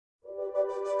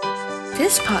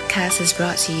This podcast is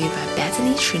brought to you by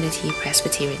Bethany Trinity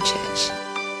Presbyterian Church.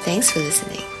 Thanks for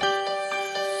listening.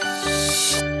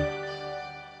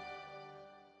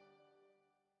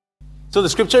 So the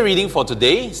scripture reading for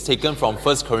today is taken from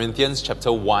 1 Corinthians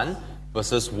chapter 1,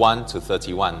 verses 1 to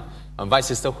 31. I invite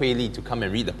Sister Hui Li to come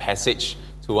and read the passage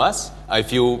to us.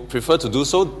 If you prefer to do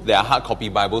so, there are hard copy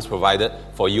Bibles provided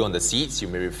for you on the seats. You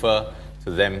may refer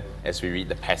to them as we read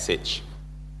the passage.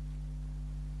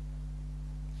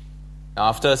 Now,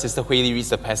 after Sister Hui Li reads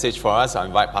the passage for us, I'll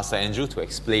invite Pastor Andrew to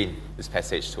explain this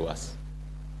passage to us.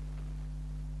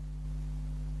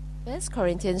 1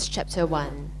 Corinthians chapter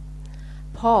 1.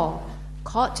 Paul,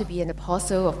 called to be an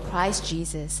apostle of Christ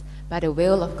Jesus by the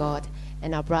will of God,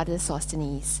 and our brother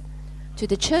Sosthenes, to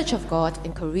the church of God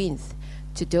in Corinth,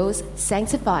 to those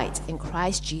sanctified in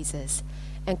Christ Jesus,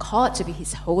 and called to be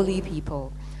his holy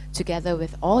people, together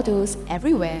with all those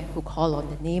everywhere who call on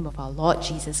the name of our Lord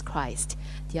Jesus Christ,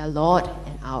 their Lord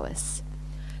and ours.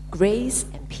 Grace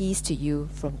and peace to you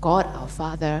from God our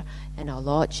Father and our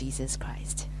Lord Jesus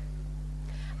Christ.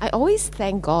 I always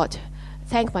thank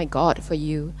my God for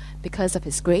you because of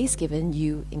his grace given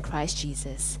you in Christ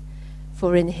Jesus.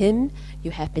 For in him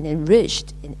you have been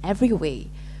enriched in every way,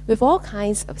 with all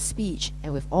kinds of speech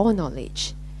and with all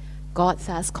knowledge, God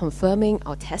thus confirming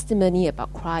our testimony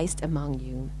about Christ among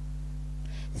you.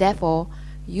 Therefore,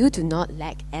 you do not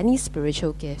lack any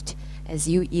spiritual gift as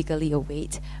you eagerly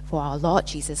await for our Lord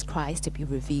Jesus Christ to be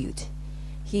revealed.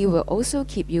 He will also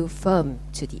keep you firm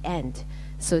to the end,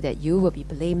 so that you will be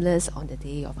blameless on the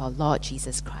day of our Lord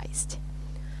Jesus Christ.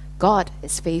 God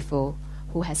is faithful,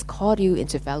 who has called you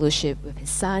into fellowship with his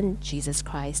Son, Jesus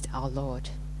Christ our Lord.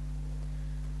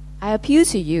 I appeal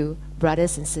to you,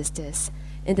 brothers and sisters,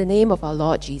 in the name of our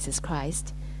Lord Jesus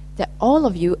Christ, that all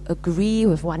of you agree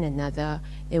with one another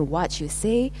in what you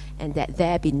say, and that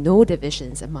there be no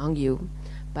divisions among you,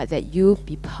 but that you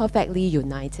be perfectly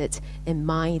united in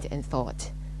mind and thought.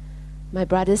 My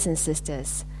brothers and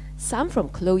sisters, some from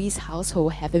Chloe's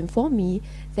household have informed me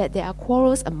that there are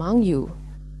quarrels among you.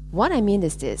 What I mean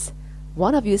is this: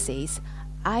 one of you says,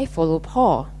 I follow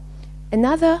Paul.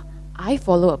 Another, I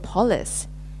follow Apollos.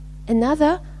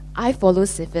 Another, I follow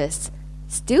Cephas.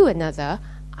 Still another,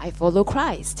 I follow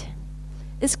Christ.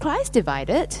 Is Christ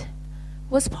divided?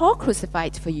 Was Paul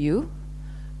crucified for you?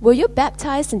 Were you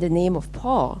baptized in the name of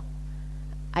Paul?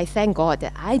 I thank God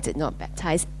that I did not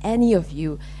baptize any of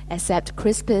you except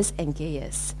Crispus and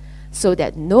Gaius, so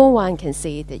that no one can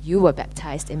say that you were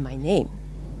baptized in my name.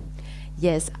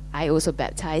 Yes, I also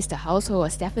baptized the household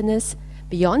of Stephanas.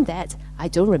 Beyond that, I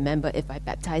don't remember if I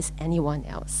baptized anyone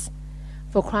else.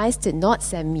 For Christ did not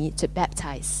send me to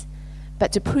baptize,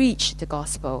 but to preach the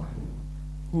gospel,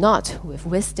 not with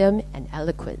wisdom and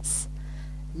eloquence,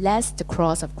 lest the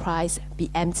cross of Christ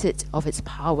be emptied of its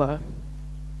power.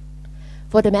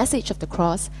 For the message of the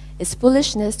cross is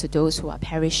foolishness to those who are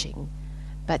perishing,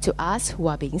 but to us who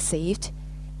are being saved,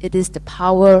 it is the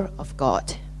power of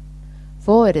God.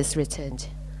 For it is written,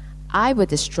 I will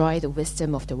destroy the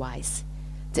wisdom of the wise,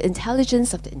 the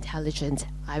intelligence of the intelligent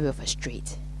I will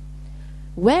frustrate.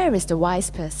 Where is the wise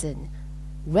person?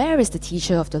 Where is the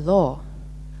teacher of the law?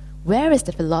 Where is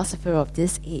the philosopher of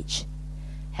this age?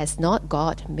 Has not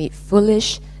God made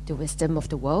foolish the wisdom of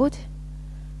the world?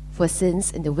 For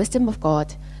since in the wisdom of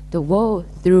God, the world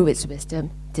through its wisdom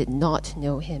did not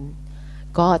know him,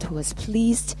 God was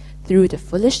pleased through the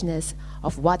foolishness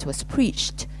of what was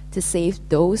preached to save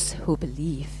those who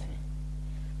believe.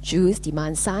 Jews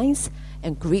demand signs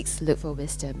and Greeks look for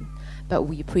wisdom, but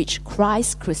we preach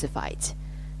Christ crucified,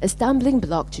 a stumbling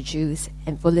block to Jews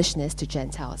and foolishness to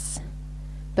Gentiles.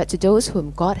 But to those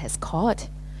whom God has called,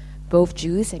 both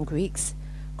Jews and Greeks,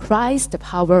 Christ the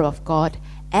power of God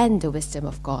and the wisdom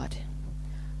of God.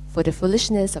 For the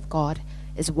foolishness of God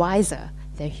is wiser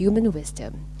than human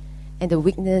wisdom, and the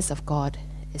weakness of God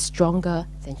is stronger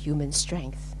than human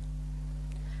strength.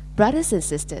 Brothers and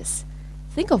sisters,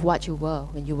 think of what you were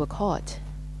when you were called.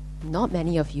 Not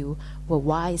many of you were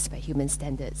wise by human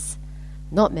standards.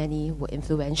 Not many were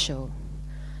influential.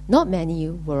 Not many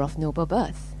were of noble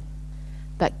birth.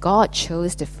 But God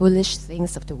chose the foolish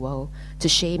things of the world to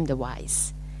shame the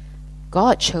wise.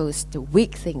 God chose the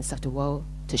weak things of the world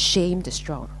to shame the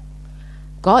strong.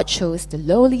 God chose the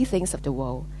lowly things of the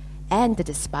world and the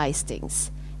despised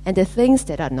things and the things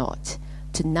that are not,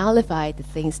 to nullify the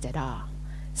things that are,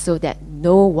 so that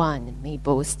no one may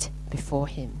boast before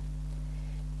him.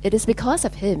 It is because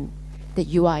of him that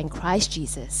you are in Christ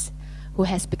Jesus, who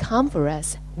has become for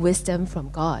us wisdom from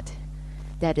God.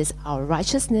 That is our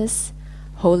righteousness,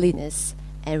 holiness,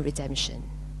 and redemption.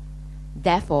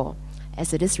 Therefore,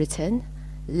 as it is written,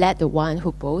 let the one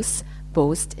who boasts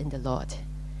boast in the Lord.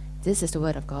 This is the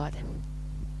word of God.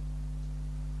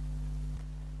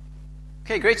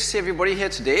 Okay, great to see everybody here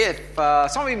today. If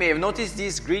some of you may have noticed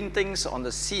these green things on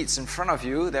the seats in front of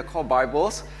you, they're called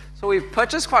Bibles. So we've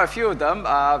purchased quite a few of them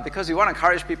because we want to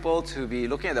encourage people to be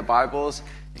looking at the Bibles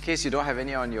in case you don't have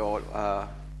any on your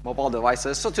mobile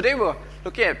devices. So today we're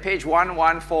looking at page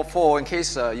 1144 in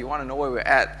case you want to know where we're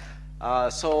at.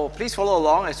 So please follow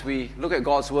along as we look at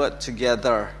God's Word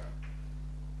together.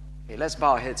 Okay, let's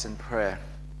bow our heads in prayer.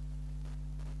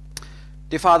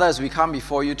 Dear Father, as we come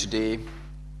before you today,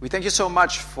 we thank you so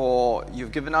much for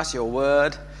you've given us your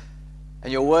Word,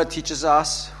 and your Word teaches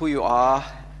us who you are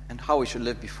and how we should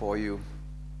live before you.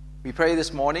 We pray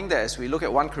this morning that as we look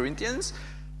at 1 Corinthians,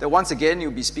 that once again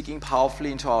you'll be speaking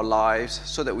powerfully into our lives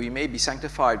so that we may be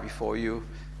sanctified before you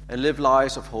and live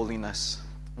lives of holiness.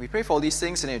 We pray for all these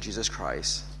things in the name of Jesus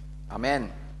Christ.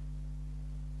 Amen.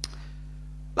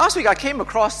 Last week I came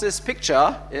across this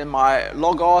picture in my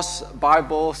Logos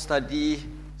Bible study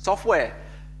software.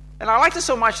 And I liked it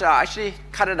so much that I actually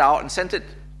cut it out and sent it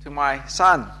to my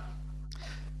son.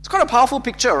 It's quite a powerful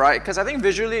picture, right? Because I think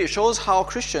visually it shows how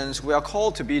Christians, we are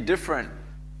called to be different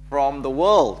from the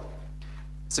world.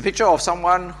 It's a picture of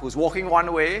someone who's walking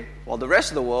one way while the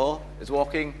rest of the world is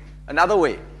walking another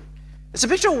way. It's a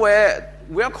picture where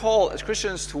we are called as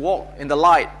Christians to walk in the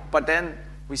light, but then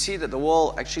we see that the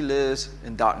world actually lives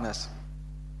in darkness.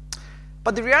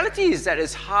 But the reality is that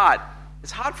it's hard.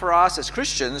 It's hard for us as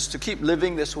Christians to keep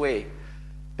living this way.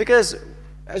 Because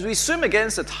as we swim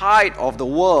against the tide of the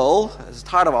world, the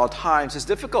tide of our times, it's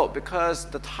difficult because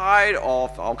the tide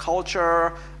of our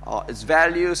culture, its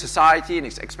values, society, and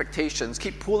its expectations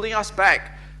keep pulling us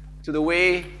back to the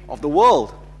way of the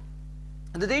world.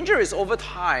 And the danger is over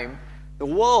time, the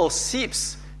world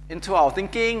seeps into our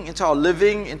thinking, into our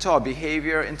living, into our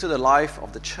behavior, into the life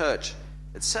of the church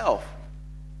itself.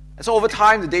 And so over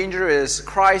time, the danger is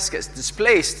Christ gets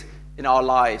displaced in our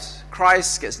lives.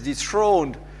 Christ gets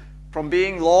dethroned from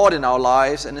being Lord in our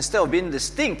lives, and instead of being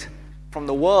distinct from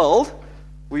the world,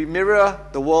 we mirror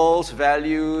the world's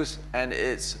values and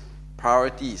its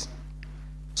priorities.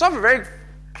 So I have a very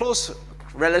close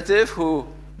relative who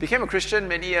became a Christian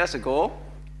many years ago.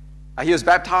 He was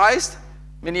baptized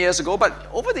many years ago, but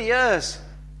over the years,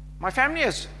 my family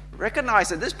has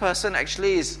recognized that this person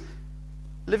actually is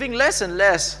living less and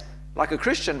less like a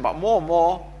Christian, but more and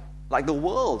more like the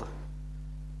world.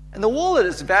 And the world and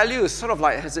its values sort of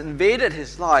like has invaded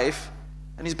his life,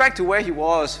 and he's back to where he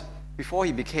was before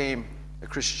he became a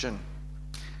Christian.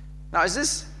 Now, is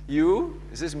this you?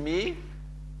 Is this me?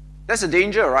 That's a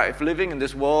danger, right, of living in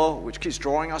this world which keeps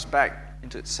drawing us back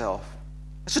into itself.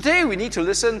 So today we need to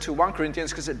listen to 1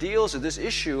 Corinthians because it deals with this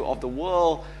issue of the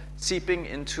world seeping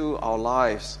into our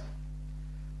lives.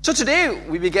 So today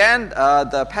we began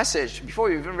the passage. Before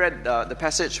we even read the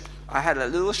passage, I had a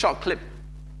little short clip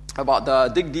about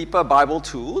the Dig Deeper Bible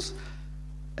tools.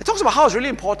 It talks about how it's really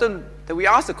important that we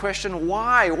ask the question,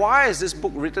 why? Why is this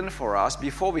book written for us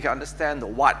before we can understand the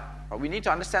what? We need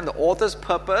to understand the author's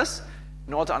purpose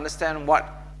in order to understand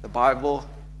what the Bible,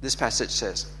 this passage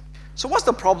says. So what's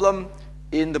the problem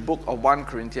in the book of 1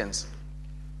 Corinthians?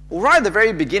 Well, right at the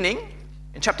very beginning,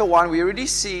 in chapter 1, we already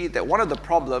see that one of the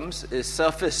problems is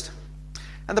surfaced.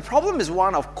 And the problem is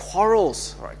one of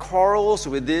quarrels, right? Quarrels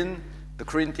within the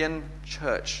Corinthian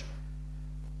church.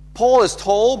 Paul is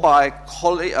told by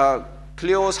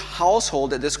Cleo's household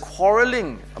that there's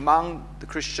quarreling among the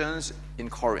Christians in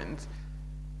Corinth.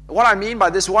 What I mean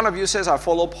by this, one of you says, I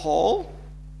follow Paul.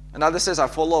 Another says, I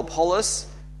follow Apollos.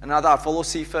 Another, I follow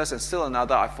Cephas. And still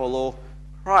another, I follow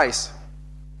Christ.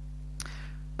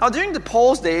 Now, during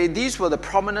Paul's day, these were the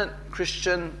prominent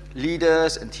Christian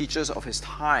leaders and teachers of his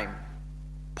time.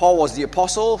 Paul was the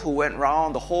apostle who went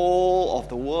around the whole of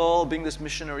the world being this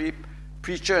missionary,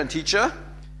 preacher, and teacher.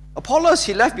 Apollos,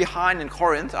 he left behind in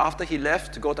Corinth after he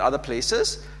left to go to other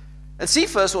places. And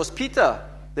Cephas was Peter,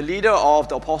 the leader of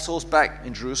the apostles back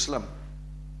in Jerusalem.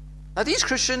 Now, these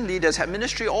Christian leaders had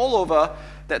ministry all over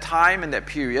that time and that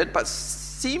period, but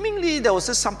seemingly there was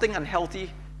just something unhealthy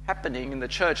happening in the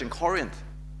church in Corinth.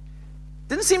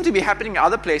 Didn't seem to be happening in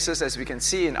other places, as we can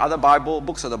see in other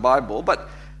books of the Bible, but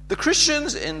the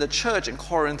Christians in the church in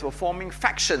Corinth were forming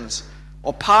factions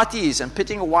or parties and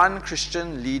pitting one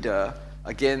Christian leader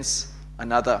against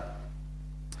another.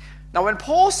 Now, when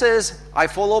Paul says, I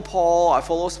follow Paul, I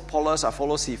follow Apollos, I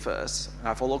follow Cephas, and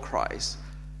I follow Christ,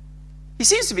 he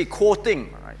seems to be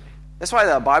quoting, right? That's why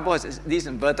the Bible has these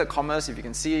inverted commas, if you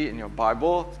can see in your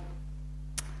Bible.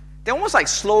 They're almost like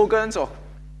slogans or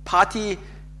party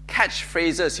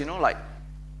catchphrases,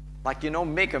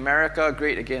 make America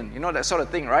great again, that sort of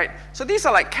thing, right? So these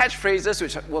are like catchphrases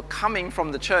which were coming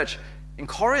from the church in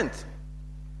Corinth.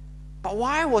 But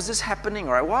why was this happening,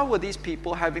 right? Why were these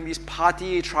people having these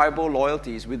party, tribal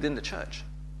loyalties within the church?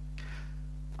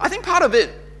 I think part of what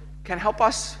can help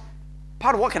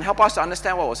us to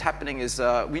understand what was happening is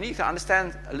we need to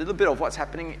understand a little bit of what's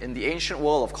happening in the ancient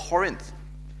world of Corinth.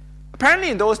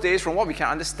 Apparently in those days, from what we can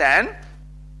understand,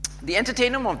 the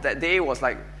entertainment of that day was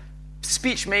like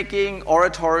speech-making,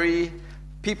 oratory.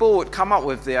 People would come up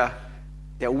with their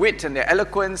wit and their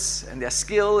eloquence and their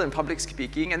skill in public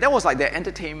speaking, and that was like their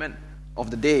entertainment of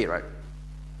the day, right?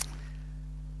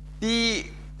 The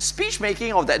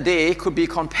speech-making of that day could be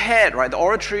compared, right? The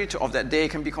oratory of that day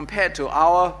can be compared to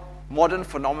our modern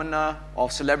phenomena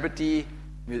of celebrity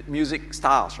music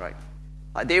styles, right?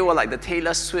 Like they were like the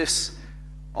Taylor Swifts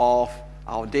of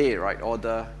our day, right? Or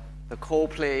the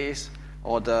Coldplays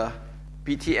or the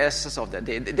BTSs of that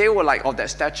day. They were like of that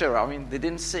stature. I mean, they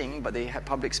didn't sing, but they had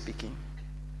public speaking.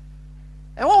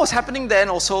 And what was happening then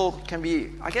also can be,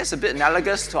 I guess, a bit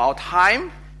analogous to our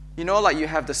time. You know, like you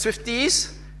have the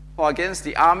Swifties who are against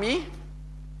the army.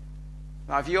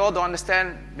 Now, if you all don't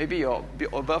understand, maybe you're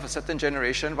above a certain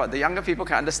generation, but the younger people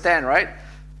can understand, right?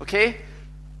 Okay?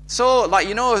 So, like,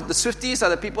 you know, the Swifties are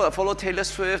the people that follow Taylor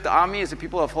Swift. The army is the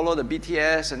people that follow the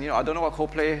BTS. And, you know, I don't know what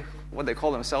Coldplay, what they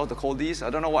call themselves, the Coldies. I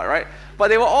don't know what, right? But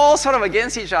they were all sort of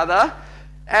against each other.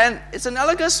 And it's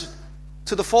analogous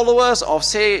to the followers of,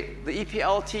 say, the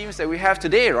EPL teams that we have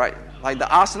today, right? Like the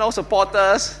Arsenal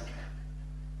supporters,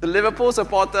 the Liverpool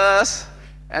supporters,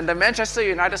 and the Manchester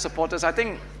United supporters. I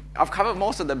think I've covered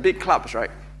most of the big clubs, right?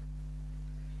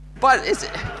 But it's...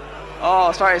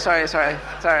 Oh, sorry,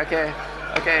 okay.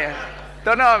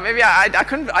 Don't know, maybe I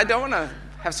don't want to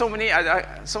have so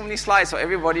many slides for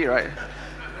everybody, right?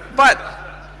 But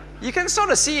you can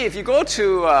sort of see if you go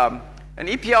to an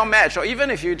EPL match, or even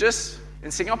if you just... In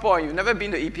Singapore, you've never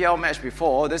been to an EPL match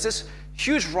before, there's this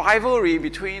huge rivalry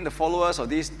between the followers of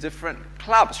these different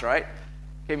clubs, right?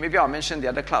 Okay, maybe I'll mention the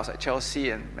other clubs like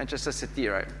Chelsea and Manchester City,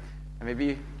 right? And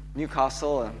maybe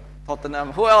Newcastle and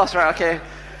Tottenham. Who else, right? Okay.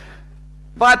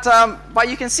 But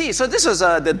you can see, so this was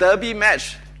the derby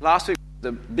match last week,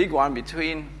 the big one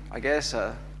between, I guess,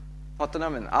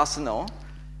 Tottenham and Arsenal.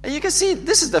 And you can see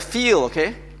this is the field,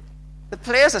 okay? The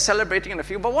players are celebrating in the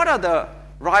field, but what are the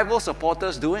rival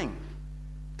supporters doing?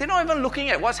 They're not even looking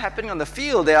at what's happening on the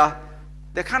field. They're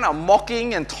kind of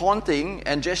mocking and taunting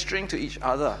and gesturing to each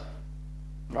other,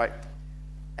 right?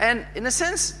 And in a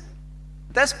sense,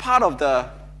 that's part of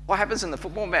what happens in the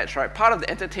football match, right? Part of the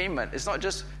entertainment. It's not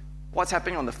just what's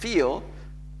happening on the field,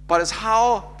 but it's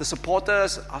how the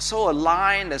supporters are so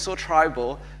aligned and so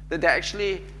tribal that they're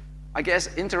actually, I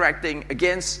guess, interacting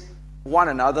against one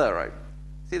another, right?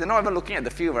 See, they're not even looking at the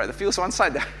field, right? The field's one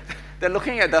side. They're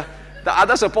looking at the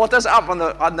other supporters up on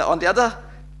the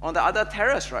other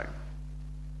terrace, right?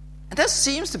 And that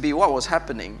seems to be what was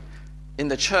happening in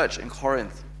the church in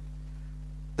Corinth.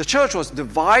 The church was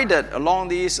divided along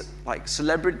these like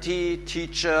celebrity,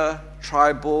 teacher,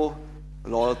 tribal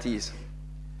loyalties.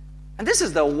 And this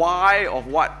is the why of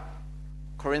what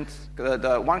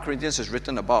the 1 Corinthians is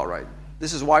written about, right?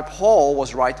 This is why Paul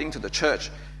was writing to the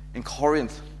church in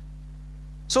Corinth.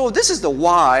 So this is the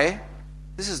why,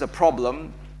 this is the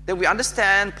problem, that we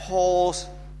understand Paul's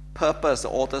purpose, the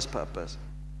author's purpose.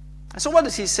 And so what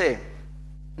does he say?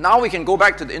 Now we can go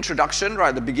back to the introduction, right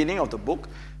at the beginning of the book,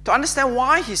 to understand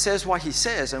why he says what he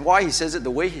says and why he says it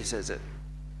the way he says it.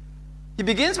 He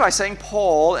begins by saying,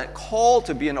 Paul, called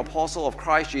to be an apostle of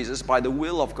Christ Jesus by the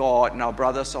will of God, and our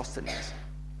brother Sosthenes.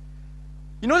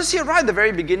 You notice here right at the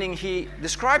very beginning, he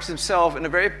describes himself in a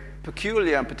very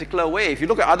peculiar and particular way. If you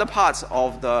look at other parts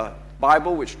of the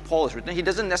Bible which Paul has written, he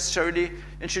doesn't necessarily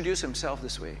introduce himself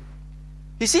this way.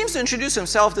 He seems to introduce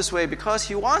himself this way because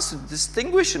he wants to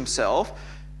distinguish himself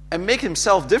and make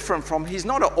himself different from, he's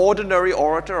not an ordinary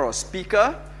orator or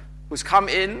speaker who's come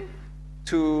in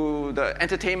to the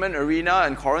entertainment arena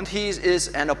in Corinth. He is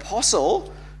an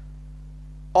apostle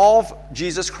of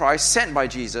Jesus Christ, sent by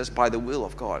Jesus by the will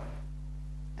of God.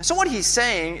 And so what he's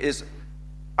saying is,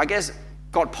 I guess,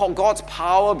 God's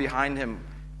power behind him.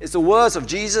 It's the words of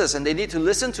Jesus, and they need to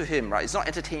listen to him, right? It's not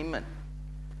entertainment.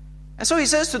 And so he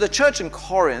says to the church in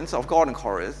Corinth, of God in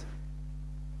Corinth,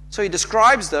 so he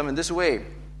describes them in this way: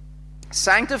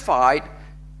 sanctified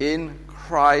in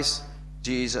Christ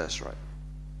Jesus, right?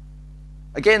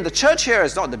 Again, the church here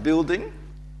is not the building,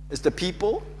 it's the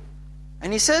people.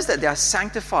 And he says that they are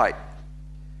sanctified.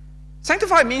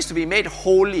 Sanctified means to be made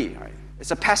holy, right?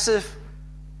 It's a passive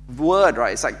word,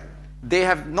 right? It's like they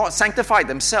have not sanctified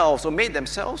themselves or made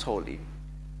themselves holy,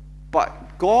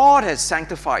 but God has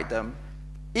sanctified them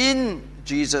in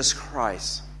Jesus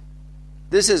Christ.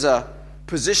 This is a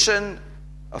position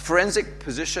a forensic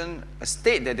position, a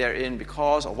state that they're in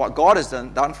because of what God has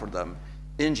done for them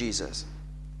in Jesus.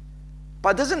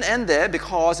 But it doesn't end there,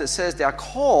 because it says they are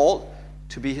called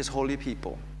to be his holy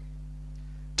people.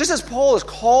 Just as Paul is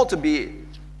called to be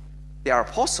their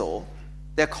apostle,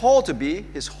 they're called to be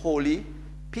his holy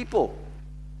people.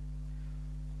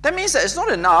 That means that it's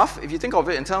not enough, if you think of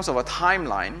it in terms of a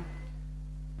timeline,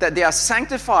 that they are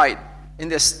sanctified in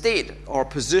their state or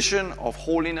position of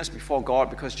holiness before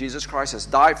God because Jesus Christ has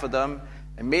died for them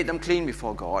and made them clean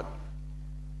before God.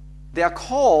 They are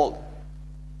called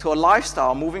to a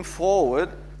lifestyle moving forward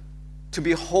to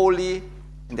be holy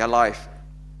in their life.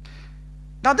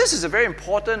 Now, this is a very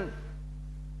important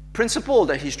principle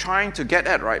that he's trying to get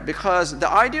at, right? Because the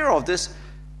idea of this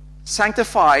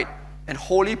sanctified and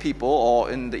holy people, or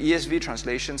in the ESV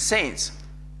translation, saints,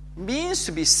 means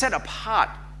to be set apart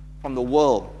from the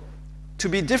world, to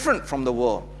be different from the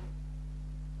world.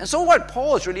 And so what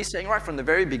Paul is really saying right from the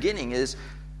very beginning is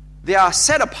they are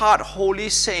set apart holy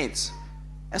saints.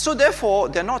 And so therefore,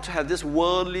 they're not to have this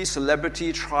worldly,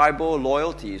 celebrity, tribal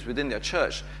loyalties within their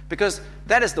church, because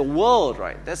that is the world,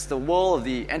 right? That's the world of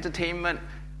the entertainment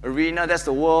arena, that's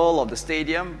the world of the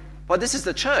stadium. But this is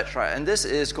the church, right? And this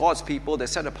is God's people. They're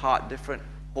set apart, different,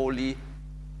 holy,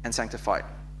 and sanctified.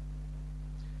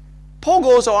 Paul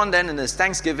goes on then in his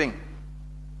thanksgiving.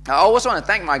 I always want to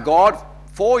thank my God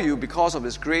for you because of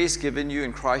his grace given you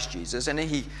in Christ Jesus. And then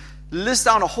he lists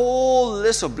down a whole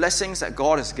list of blessings that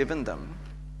God has given them.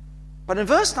 But in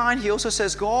verse 9, he also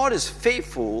says, God is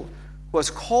faithful who has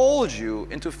called you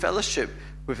into fellowship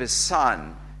with his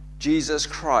Son, Jesus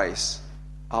Christ,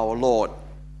 our Lord.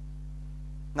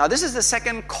 Now, this is the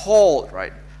second call,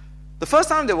 right? The first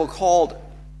time they were called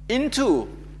into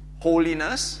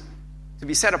holiness, to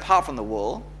be set apart from the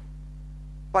world.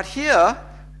 But here,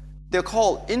 they're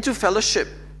called into fellowship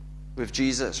with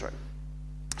Jesus, right?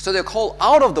 So they're called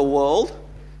out of the world,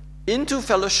 into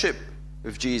fellowship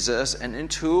with Jesus, and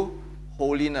into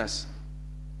holiness.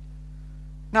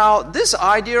 Now, this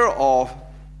idea of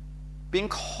being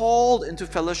called into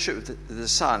fellowship with the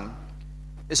Son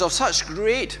is of such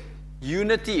great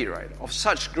unity, right? Of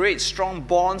such great strong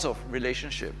bonds of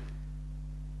relationship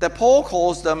that Paul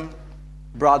calls them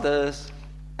brothers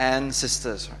and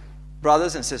sisters. Right?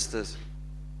 Brothers and sisters.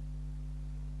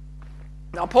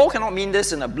 Now, Paul cannot mean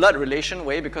this in a blood relation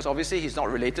way because obviously he's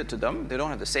not related to them. They don't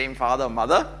have the same father or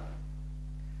mother.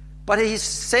 But he's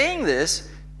saying this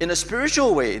in a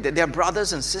spiritual way, that they're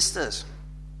brothers and sisters.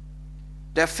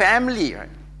 They're family, right?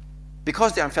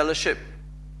 Because they're in fellowship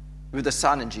with the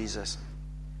Son and Jesus.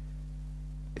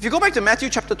 If you go back to Matthew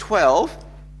chapter 12,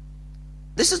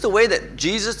 this is the way that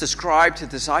Jesus described his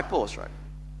disciples, right?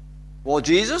 While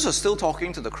Jesus was still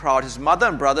talking to the crowd, his mother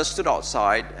and brothers stood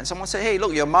outside, and someone said, "Hey,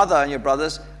 look, your mother and your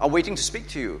brothers are waiting to speak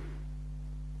to you."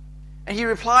 And he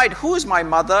replied, "Who is my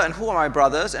mother and who are my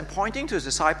brothers?" And pointing to his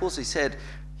disciples, he said,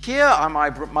 "Here are my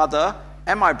mother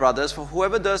and my brothers, for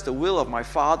whoever does the will of my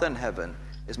Father in heaven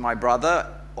is my brother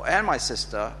and my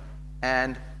sister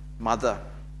and mother."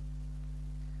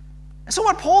 And so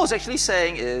what Paul is actually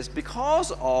saying is,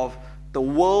 because of the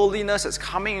worldliness that's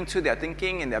coming into their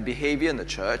thinking and their behavior in the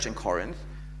church in Corinth,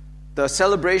 the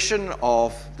celebration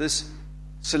of this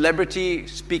celebrity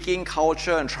speaking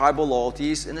culture and tribal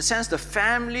loyalties, in a sense, the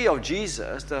family of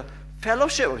Jesus, the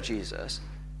fellowship of Jesus,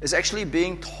 is actually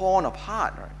being torn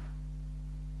apart, right?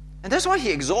 And that's why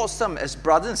he exhorts them as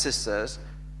brothers and sisters.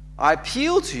 I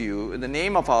appeal to you in the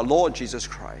name of our Lord Jesus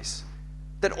Christ,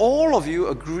 that all of you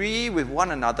agree with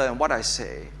one another in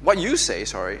what you say,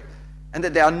 and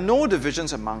that there are no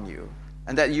divisions among you,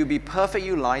 and that you be perfectly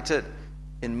united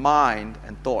in mind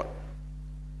and thought.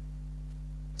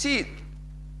 See,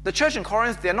 the church in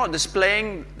Corinth, they're not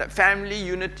displaying that family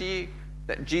unity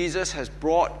that Jesus has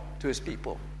brought to his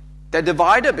people. They're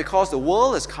divided because the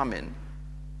world has come in.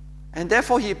 And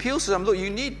therefore he appeals to them, look, you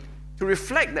need to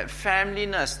reflect that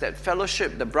familyness, that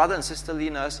fellowship, the brother and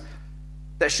sisterliness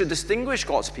that should distinguish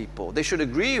God's people. They should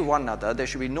agree with one another. There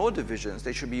should be no divisions.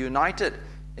 They should be united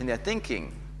in their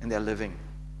thinking and their living.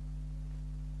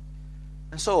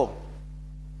 And so,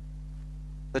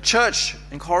 the church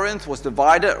in Corinth was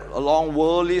divided along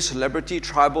worldly, celebrity,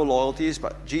 tribal loyalties,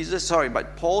 but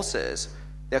Paul says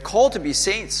they're called to be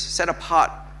saints, set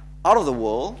apart out of the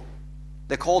world.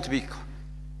 They're called to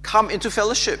come into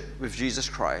fellowship with Jesus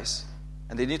Christ,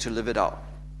 and they need to live it out.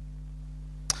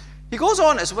 He goes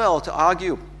on as well to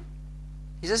argue.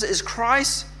 He says, is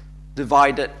Christ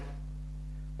divided?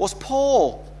 Was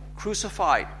Paul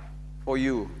crucified for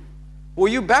you? Were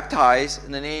you baptized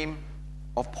in the name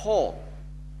of Paul?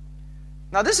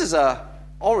 Now, this is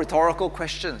all rhetorical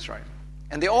questions, right?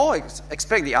 And they all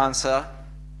expect the answer,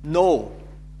 no.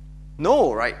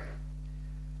 No, right?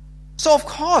 So of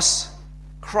course,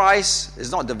 Christ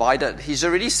is not divided. He's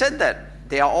already said that.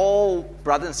 They are all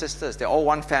brothers and sisters. They're all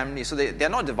one family. So they're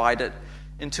not divided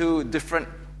into different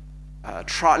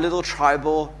little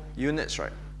tribal units,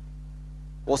 right?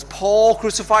 Was Paul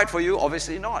crucified for you?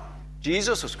 Obviously not.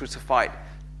 Jesus was crucified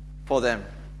for them.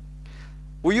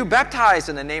 Were you baptized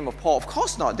in the name of Paul? Of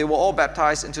course not. They were all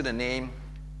baptized into the name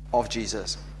of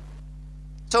Jesus.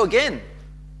 So again,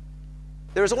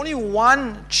 there is only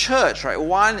one church, right?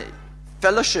 One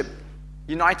fellowship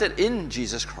united in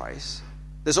Jesus Christ.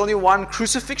 There's only one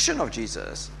crucifixion of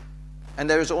Jesus. And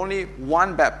there is only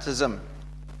one baptism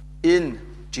in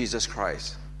Jesus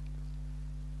Christ.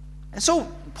 And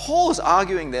so Paul is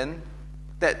arguing then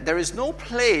that there is no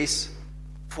place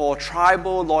for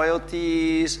tribal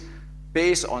loyalties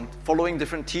based on following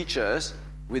different teachers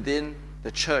within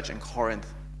the church in Corinth,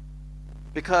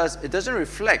 because it doesn't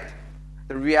reflect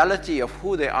the reality of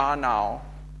who they are now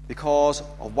because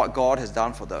of what God has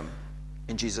done for them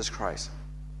in Jesus Christ.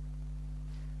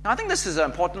 Now, I think this is an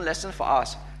important lesson for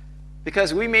us,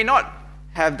 because we may not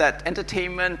have that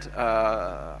entertainment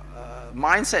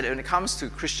mindset when it comes to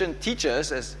Christian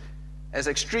teachers as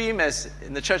extreme as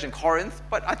in the church in Corinth,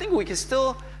 but I think we can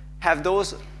still have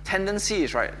those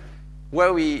tendencies, right,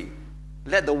 where we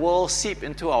let the world seep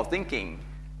into our thinking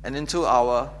and into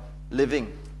our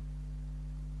living.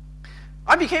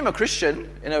 I became a Christian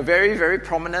in a very, very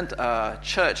prominent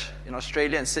church in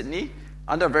Australia, in Sydney,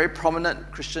 under a very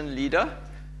prominent Christian leader.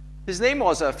 His name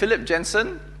was Philip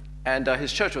Jensen, and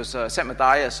his church was St.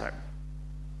 Matthias. Right?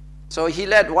 So he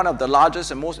led one of the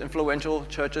largest and most influential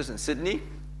churches in Sydney.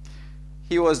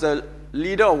 He was the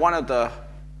leader of one of the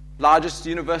largest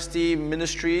university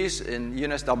ministries in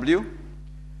UNSW.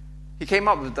 He came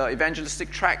up with the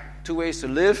evangelistic tract, 2 Ways to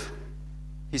Live.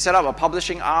 He set up a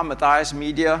publishing arm, Matthias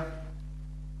Media.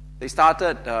 They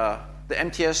started the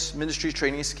MTS Ministry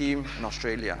Training Scheme in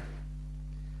Australia.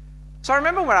 So I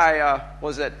remember when I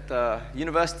was at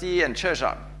university and church,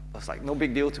 it was like no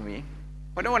big deal to me.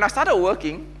 But then when I started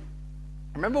working,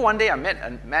 I remember one day I met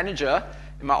a manager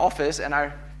in my office,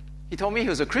 and he told me he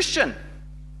was a Christian.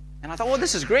 And I thought, well,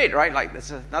 this is great, right? Like,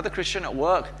 there's another Christian at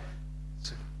work.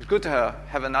 It's good to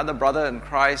have another brother in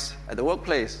Christ at the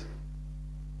workplace.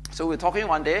 So we were talking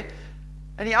one day,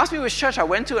 and he asked me which church I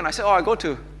went to, and I said, I go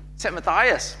to St.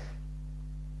 Matthias.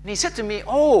 And he said to me,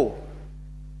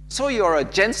 so you're a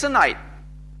Jensenite.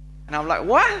 And I'm like,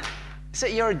 what? He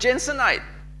said, you're a Jensenite.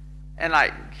 And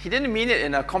he didn't mean it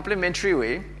in a complimentary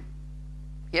way.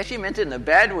 He actually meant it in a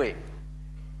bad way.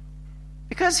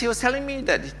 Because he was telling me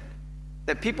that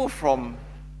people from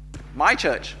my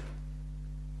church,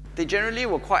 they generally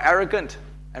were quite arrogant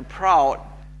and proud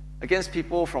against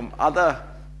people from other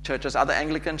churches, other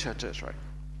Anglican churches, right?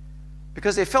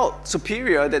 Because they felt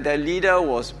superior, that their leader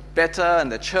was better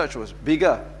and the church was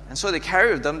bigger. And so they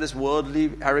carried with them this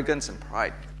worldly arrogance and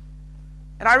pride.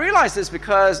 And I realized this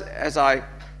because as I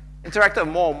interacted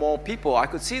with more and more people, I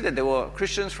could see that there were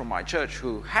Christians from my church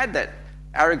who had that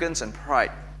arrogance and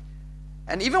pride.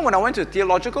 And even when I went to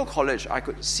theological college, I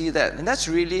could see that. And that's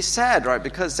really sad, right?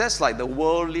 Because that's like the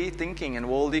worldly thinking and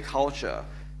worldly culture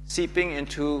seeping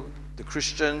into the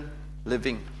Christian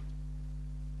living.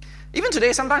 Even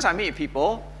today, sometimes I meet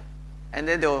people, and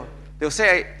then they'll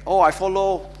say, I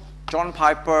follow John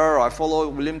Piper, or I follow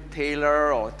William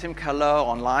Taylor, or Tim Keller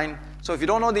online. So if you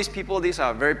don't know these people, these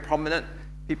are very prominent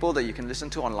people that you can listen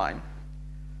to online.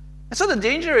 And so the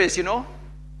danger is,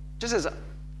 just as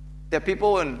there are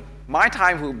people in my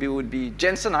time who would be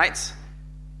Jensenites,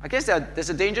 I guess there's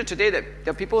a danger today that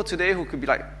there are people today who could be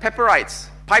like Pipperites,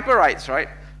 right?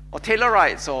 Or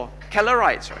Taylorites, or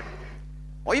Kellerites, right?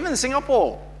 Or even in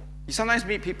Singapore, you sometimes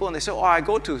meet people and they say, I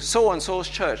go to so-and-so's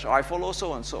church, or I follow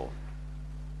so-and-so.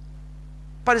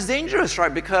 But it's dangerous,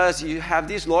 right? Because you have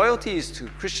these loyalties to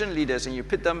Christian leaders and you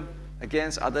pit them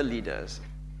against other leaders.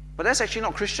 But that's actually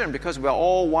not Christian, because we're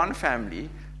all one family.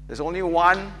 There's only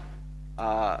one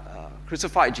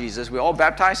crucified Jesus. We're all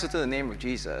baptized into the name of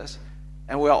Jesus.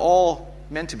 And we're all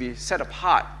meant to be set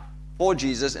apart for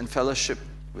Jesus in fellowship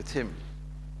with Him.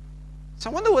 So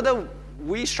I wonder whether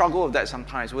we struggle with that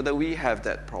sometimes, whether we have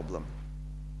that problem.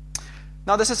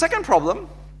 Now, there's a second problem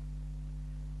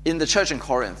in the church in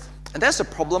Corinth, and that's the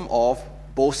problem of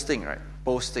boasting, right?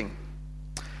 Boasting.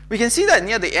 We can see that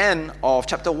near the end of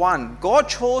chapter 1, God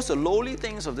chose the lowly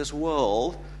things of this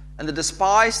world and the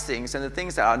despised things and the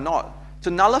things that are not,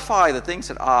 to nullify the things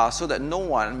that are, so that no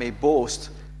one may boast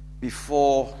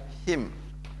before Him.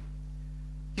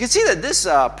 You can see that this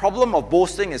problem of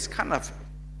boasting is kind of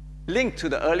linked to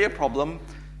the earlier problem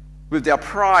with their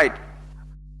pride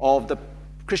of the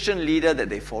Christian leader that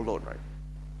they followed, right?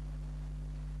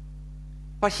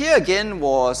 But here again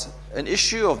was an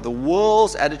issue of the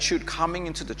world's attitude coming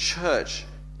into the church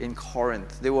in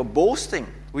Corinth. They were boasting.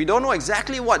 We don't know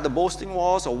exactly what the boasting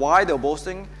was or why they were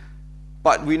boasting,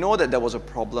 but we know that there was a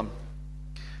problem.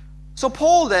 So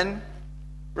Paul then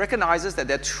recognizes that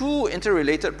there are two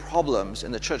interrelated problems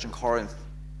in the church in Corinth.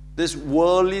 This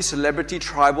worldly celebrity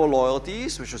tribal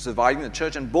loyalties, which was dividing the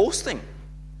church, and boasting.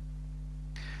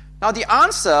 Now the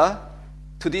answer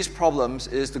to these problems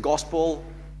is the gospel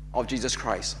of Jesus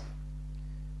Christ.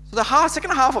 So the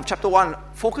second half of chapter 1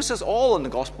 focuses all on the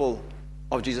gospel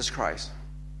of Jesus Christ.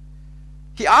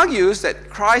 He argues that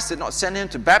Christ did not send him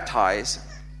to baptize,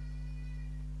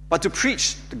 but to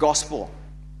preach the gospel,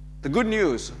 the good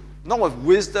news, not with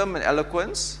wisdom and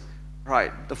eloquence,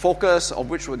 right, the focus of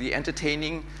which were the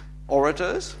entertaining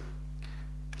orators,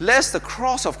 lest the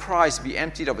cross of Christ be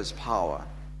emptied of its power.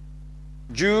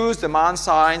 Jews demand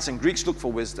signs and Greeks look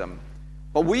for wisdom.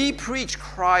 But we preach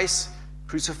Christ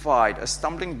crucified, a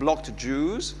stumbling block to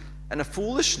Jews and a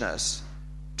foolishness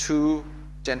to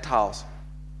Gentiles.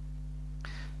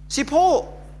 See,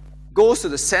 Paul goes to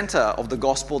the center of the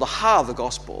gospel, the heart of the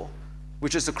gospel,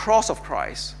 which is the cross of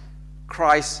Christ,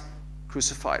 Christ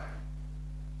crucified.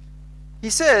 He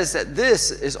says that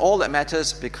this is all that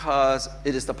matters because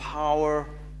it is the power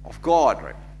of God.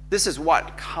 Right? This is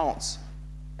what counts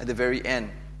at the very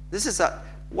end. This is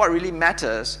what really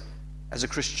matters as a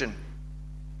Christian.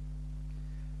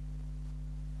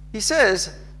 He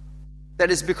says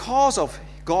that it's because of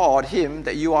God, Him,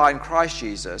 that you are in Christ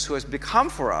Jesus, who has become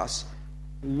for us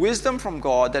wisdom from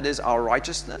God, that is our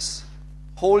righteousness,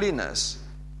 holiness,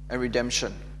 and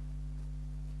redemption.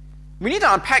 We need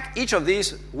to unpack each of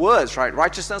these words, right?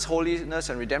 Righteousness, holiness,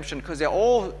 and redemption, because they're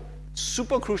all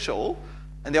super crucial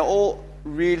and they're all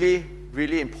really,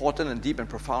 really important and deep and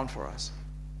profound for us.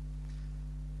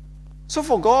 So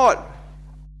for God,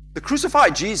 the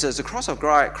crucified Jesus, the cross of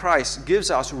Christ, gives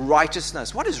us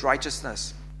righteousness. What is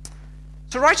righteousness?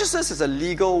 So righteousness is a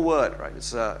legal word, right?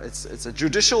 It's a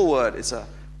judicial word. It's a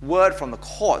word from the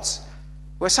courts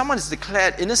where someone is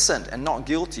declared innocent and not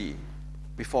guilty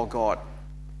before God.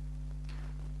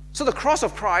 So the cross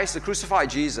of Christ, the crucified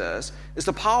Jesus, is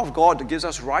the power of God that gives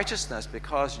us righteousness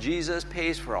because Jesus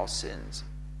pays for our sins.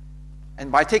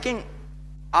 And by taking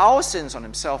our sins on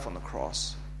Himself on the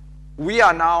cross, we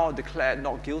are now declared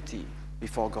not guilty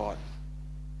before God.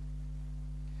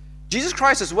 Jesus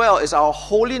Christ as well is our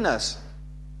holiness.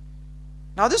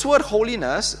 Now this word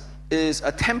holiness is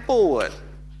a temple word.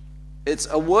 It's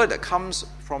a word that comes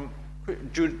from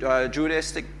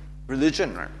Judaistic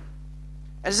religion, right?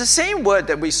 And it's the same word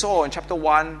that we saw in chapter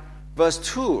 1, verse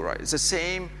 2, right? It's the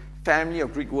same family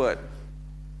of Greek word.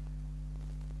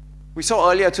 We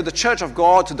saw earlier, to the church of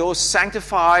God, to those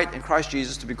sanctified in Christ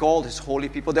Jesus, to be called His holy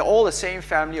people. They're all the same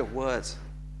family of words.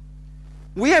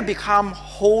 We have become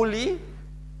holy.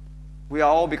 We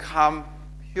are all become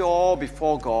pure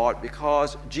before God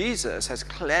because Jesus has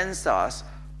cleansed us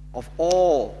of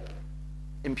all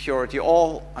impurity,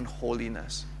 all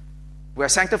unholiness. We are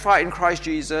sanctified in Christ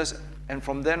Jesus, and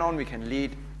from then on we can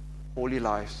lead holy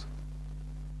lives.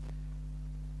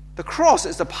 The cross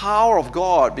is the power of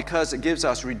God because it gives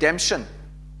us redemption.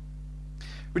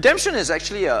 Redemption is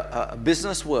actually a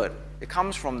business word. It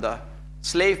comes from the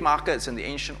slave markets in the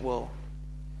ancient world.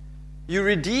 You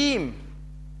redeem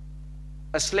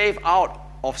a slave out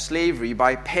of slavery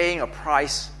by paying a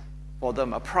price for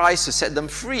them, a price to set them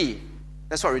free.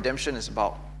 That's what redemption is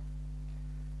about.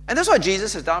 And that's what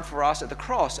Jesus has done for us at the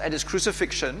cross. At His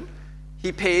crucifixion,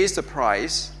 He pays the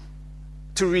price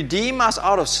to redeem us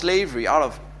out of slavery, out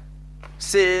of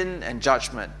sin and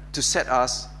judgment, to set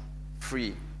us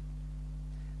free.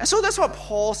 And so that's what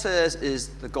Paul says is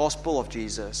the gospel of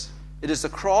Jesus. It is the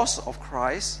cross of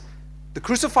Christ, the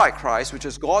crucified Christ, which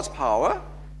is God's power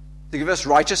to give us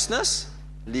righteousness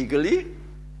legally,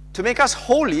 to make us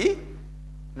holy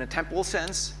in a temporal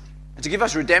sense, and to give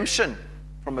us redemption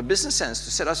from a business sense,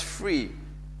 to set us free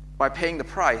by paying the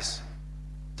price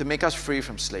to make us free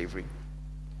from slavery.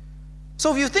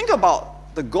 So if you think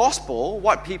about the gospel,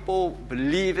 what people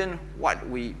believe in, what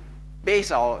we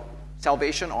base our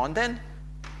salvation on, then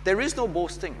there is no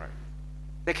boasting, right?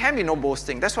 There can be no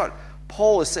boasting. That's what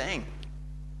Paul is saying.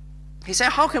 He said,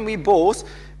 how can we boast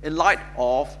in light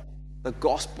of the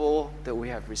gospel that we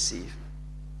have received?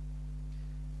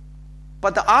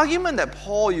 But the argument that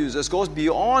Paul uses goes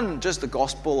beyond just the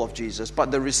gospel of Jesus,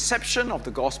 but the reception of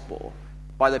the gospel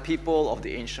by the people of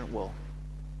the ancient world.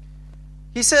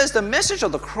 He says the message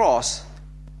of the cross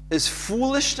is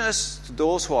foolishness to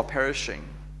those who are perishing.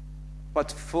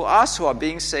 But for us who are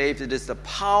being saved, it is the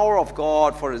power of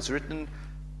God, for it is written,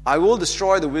 I will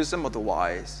destroy the wisdom of the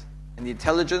wise, and the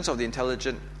intelligence of the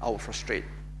intelligent I will frustrate.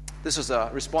 This was a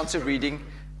responsive reading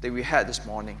that we had this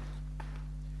morning.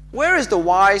 Where is the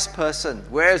wise person?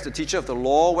 Where is the teacher of the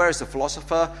law? Where is the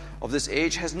philosopher of this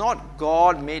age? Has not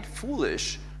God made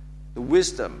foolish the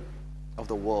wisdom of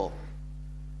the world?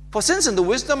 For since in the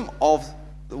wisdom of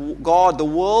God, the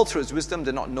world through its wisdom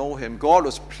did not know him, God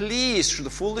was pleased through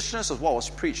the foolishness of what was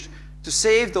preached to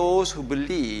save those who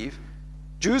believe.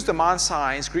 Jews demand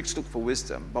signs, Greeks look for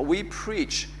wisdom, but we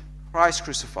preach Christ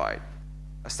crucified,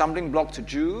 a stumbling block to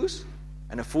Jews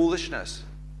and a foolishness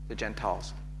to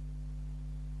Gentiles.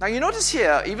 Now you notice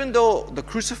here, even though the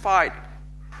crucified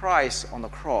Christ on the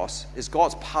cross is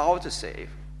God's power to save,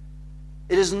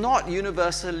 it is not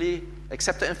universally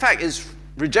accepted. In fact, it's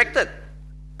rejected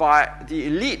by the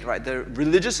elite, right? The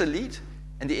religious elite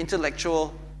and the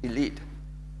intellectual elite.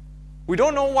 We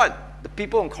don't know what the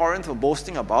people in Corinth were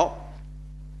boasting about,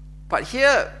 but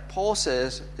here Paul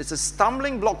says it's a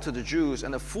stumbling block to the Jews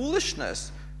and a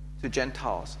foolishness to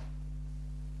Gentiles.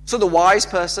 So the wise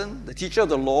person, the teacher of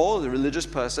the law, the religious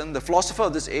person, the philosopher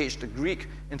of this age, the Greek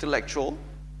intellectual,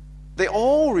 they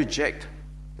all reject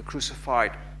the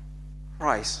crucified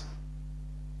Christ.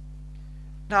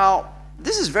 Now,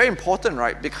 this is very important,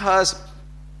 right? Because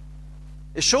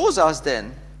it shows us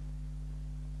then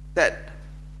that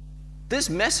this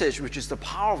message, which is the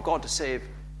power of God to save,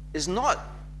 is not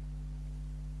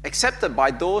accepted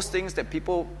by those things that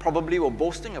people probably were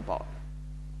boasting about.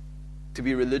 To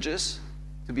be religious,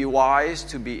 to be wise,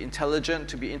 to be intelligent,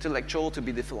 to be intellectual, to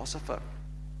be the philosopher.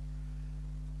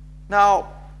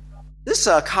 Now, this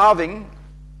carving,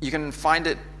 you can find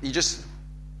it, you just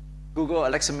Google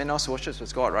Alexamenos worships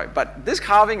with God, right? But this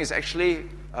carving is actually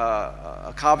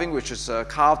a carving which was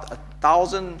carved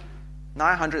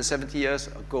 1,970 years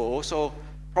ago, so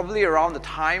probably around the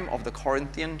time of the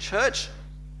Corinthian church.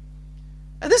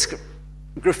 And this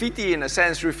graffiti, in a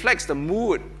sense, reflects the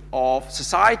mood of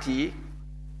society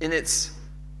in its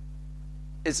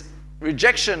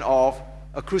rejection of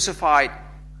a crucified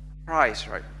Christ,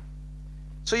 right?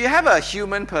 So you have a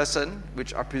human person,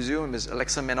 which I presume is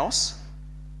Alexamenos,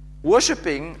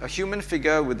 worshipping a human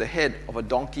figure with the head of a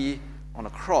donkey on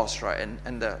a cross, right?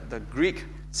 And the Greek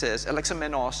says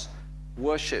Alexamenos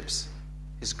worships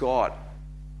his God.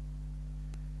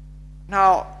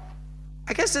 Now,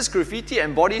 I guess this graffiti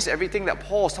embodies everything that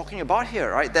Paul is talking about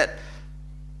here, right? That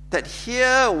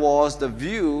here was the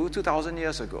view 2,000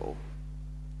 years ago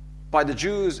by the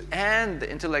Jews and the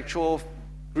intellectual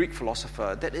Greek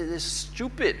philosopher, that it is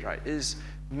stupid, right? It is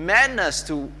madness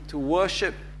to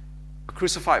worship a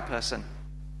crucified person.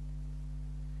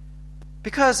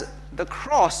 Because the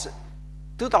cross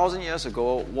 2,000 years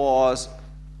ago was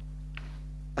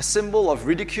a symbol of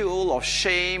ridicule, of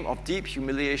shame, of deep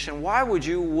humiliation. Why would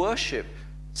you worship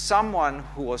someone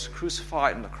who was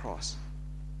crucified on the cross?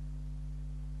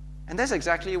 And that's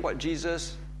exactly what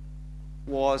Jesus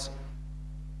was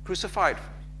crucified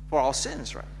for, our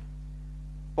sins, right?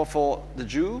 But for the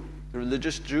Jew, the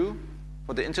religious Jew,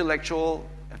 for the intellectual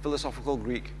and philosophical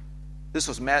Greek, this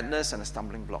was madness and a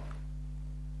stumbling block.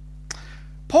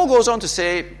 Paul goes on to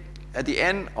say at the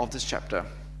end of this chapter,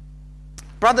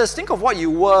 brothers, think of what you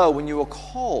were when you were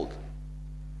called.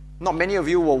 Not many of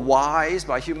you were wise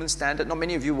by human standard. Not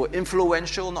many of you were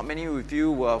influential. Not many of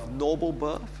you were of noble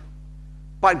birth.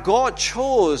 But God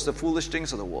chose the foolish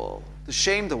things of the world to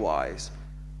shame the wise.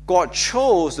 God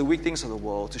chose the weak things of the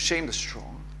world to shame the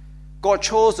strong. God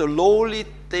chose the lowly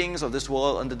things of this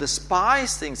world and the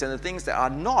despised things and the things that are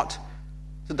not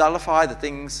to nullify the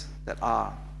things that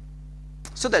are,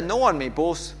 so that no one may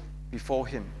boast before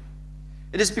him.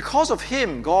 It is because of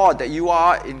him, God, that you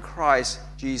are in Christ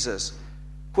Jesus,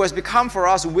 who has become for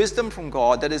us wisdom from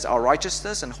God, that is our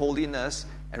righteousness and holiness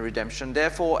and redemption.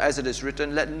 Therefore, as it is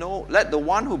written, let the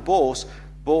one who boasts,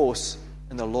 boast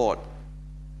in the Lord.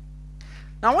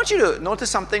 Now, I want you to notice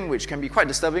something which can be quite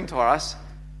disturbing to us,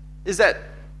 is that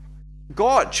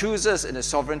God chooses in his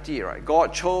sovereignty, right?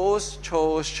 God chose.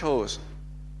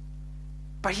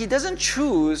 But he doesn't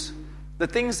choose the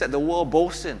things that the world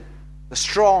boasts in, the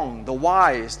strong, the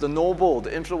wise, the noble,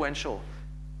 the influential.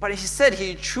 But instead,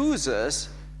 he chooses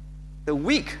the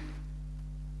weak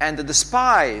and the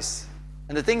despised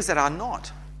and the things that are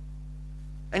not.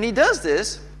 And he does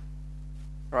this,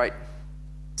 right?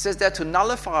 He says that to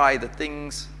nullify the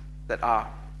things that are.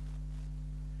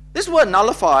 This word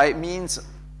nullify means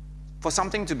for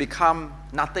something to become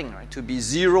nothing, right? To be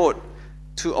zeroed,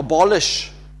 to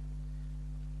abolish.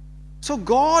 So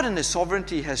God in his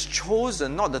sovereignty has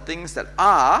chosen not the things that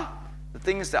are,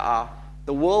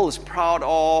 the world is proud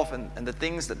of and the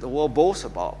things that the world boasts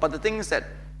about, but the things that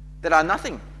are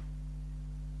nothing.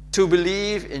 To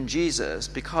believe in Jesus,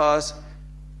 because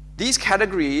these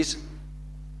categories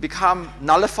become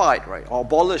nullified, right? Or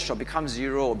abolished, or become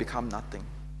zero, or become nothing.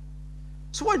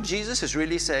 So what Jesus is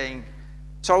really saying,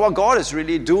 what God is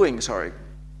really doing,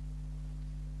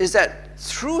 is that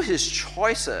through his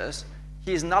choices,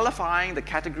 he is nullifying the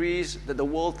categories that the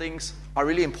world thinks are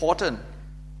really important.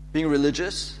 Being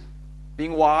religious,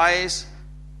 being wise,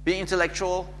 being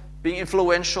intellectual, being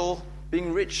influential,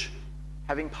 being rich,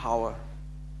 having power.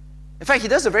 In fact, he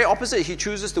does the very opposite. He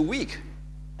chooses the weak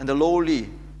and the lowly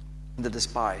and the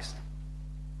despised.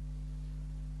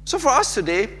 So for us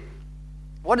today,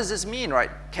 what does this mean,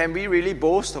 right? Can we really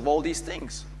boast of all these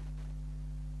things?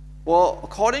 Well,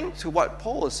 according to what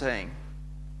Paul is saying,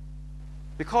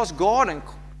 because God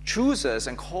chooses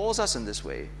and calls us in this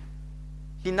way,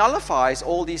 he nullifies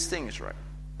all these things, right?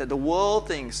 That the world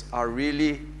thinks are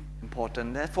really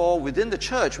important. Therefore, within the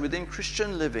church, within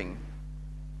Christian living,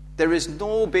 there is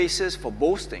no basis for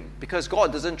boasting, because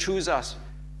God doesn't choose us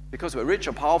because we're rich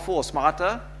or powerful or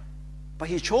smarter, but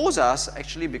he chose us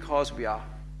actually because we are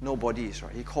nobodies,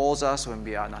 right? He calls us when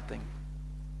we are nothing.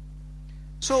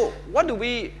 So what do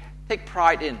we take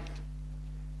pride in?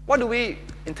 What do we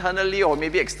internally or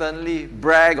maybe externally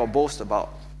brag or boast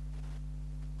about?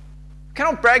 We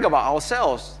cannot brag about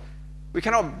ourselves. We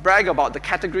cannot brag about the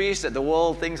categories that the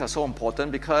world thinks are so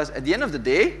important, because at the end of the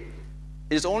day,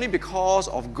 it is only because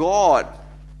of God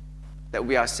that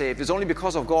we are saved. It's only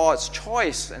because of God's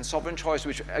choice and sovereign choice,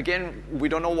 which again, we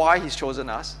don't know why he's chosen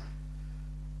us,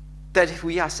 that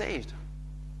we are saved.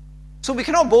 So we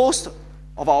cannot boast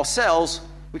of ourselves.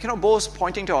 We cannot boast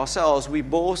pointing to ourselves. We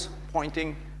boast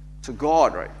pointing to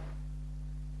God, right?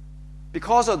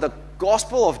 Because of the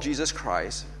gospel of Jesus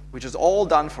Christ, which is all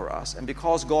done for us, and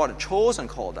because God chose and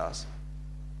called us,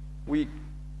 we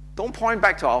don't point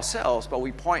back to ourselves, but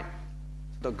we point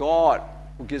to the God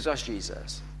who gives us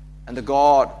Jesus and the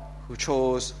God who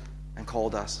chose and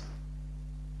called us.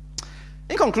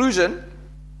 In conclusion,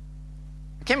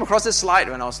 I came across this slide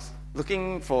when I was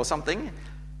looking for something.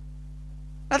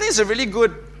 I think it's a really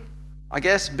good,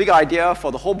 big idea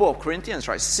for the whole book of Corinthians,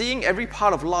 right? Seeing every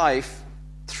part of life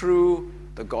through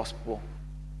the gospel.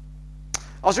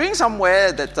 I was reading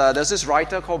somewhere that there's this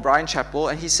writer called Bryan Chapell,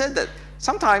 and he said that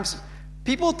sometimes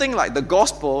people think like the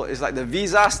gospel is like the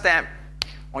visa stamp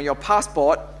on your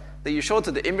passport that you show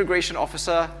to the immigration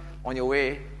officer on your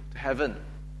way to heaven.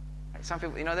 Like some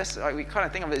people, that's like we kind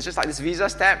of think of it as just like this visa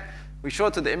stamp. We show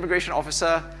it to the immigration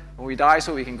officer when we die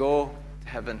so we can go to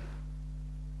heaven.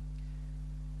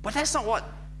 But that's not what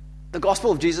the gospel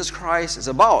of Jesus Christ is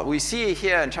about. We see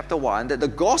here in chapter 1 that the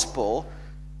gospel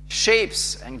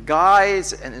shapes and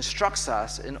guides and instructs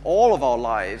us in all of our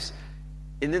lives,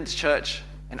 in the church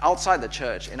and outside the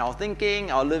church, in our thinking,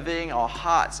 our living, our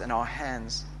hearts, and our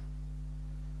hands.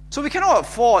 So we cannot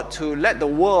afford to let the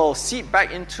world seep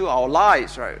back into our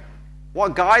lives, right?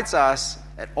 What guides us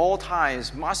at all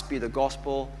times must be the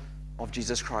gospel of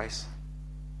Jesus Christ.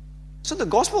 So the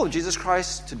gospel of Jesus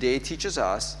Christ today teaches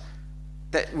us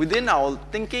that within our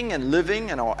thinking and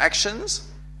living and our actions,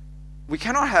 we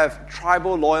cannot have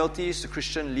tribal loyalties to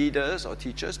Christian leaders or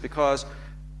teachers, because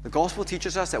the gospel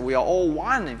teaches us that we are all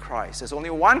one in Christ. There's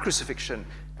only one crucifixion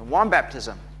and one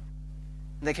baptism.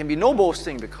 And there can be no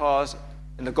boasting, because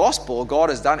in the gospel, God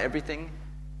has done everything.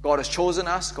 God has chosen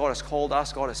us, God has called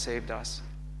us, God has saved us.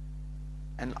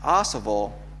 And last of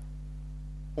all,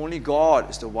 only God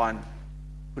is the one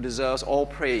who deserves all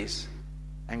praise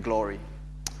and glory.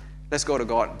 Let's go to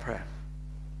God in prayer.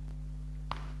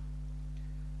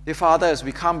 Dear Father, as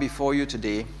we come before you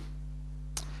today,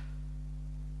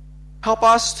 help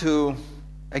us to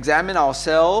examine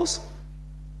ourselves,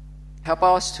 help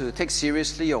us to take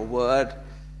seriously your word,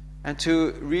 and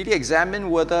to really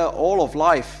examine whether all of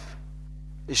life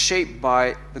is shaped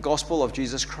by the gospel of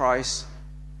Jesus Christ,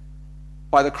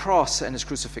 by the cross and his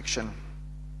crucifixion.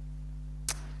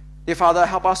 Dear Father,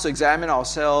 help us to examine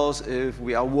ourselves if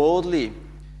we are worldly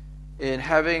in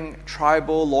having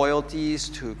tribal loyalties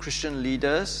to Christian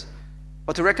leaders,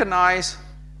 but to recognize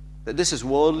that this is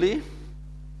worldly,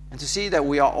 and to see that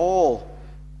we are all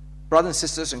brothers and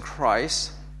sisters in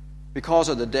Christ because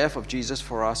of the death of Jesus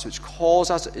for us, which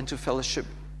calls us into fellowship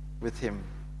with him.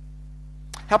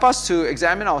 Help us to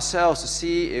examine ourselves to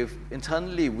see if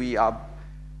internally we are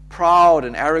proud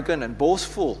and arrogant and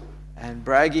boastful and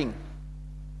bragging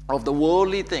of the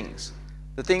worldly things,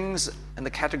 the things and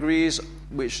the categories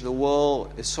which the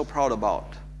world is so proud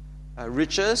about.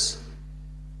 Riches,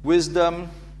 wisdom,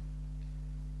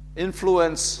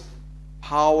 influence,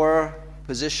 power,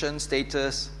 position,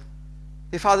 status.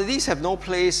 Dear Father, these have no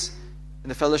place in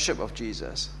the fellowship of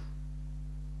Jesus.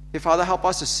 Dear Father, help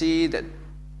us to see that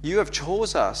you have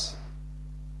chosen us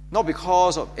not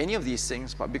because of any of these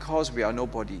things, but because we are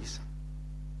nobodies.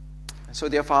 And so,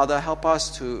 dear Father, help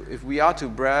us to, if we are to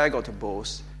brag or to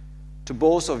boast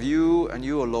of you and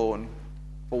you alone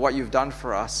for what you've done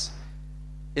for us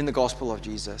in the gospel of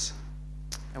Jesus.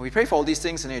 And we pray for all these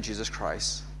things in the name of Jesus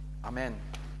Christ. Amen.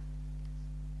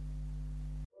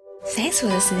 Thanks for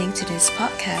listening to this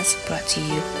podcast brought to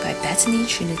you by Bethany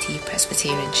Trinity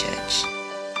Presbyterian Church.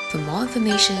 For more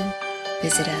information,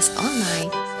 visit us online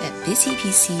at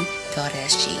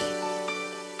busypc.sg.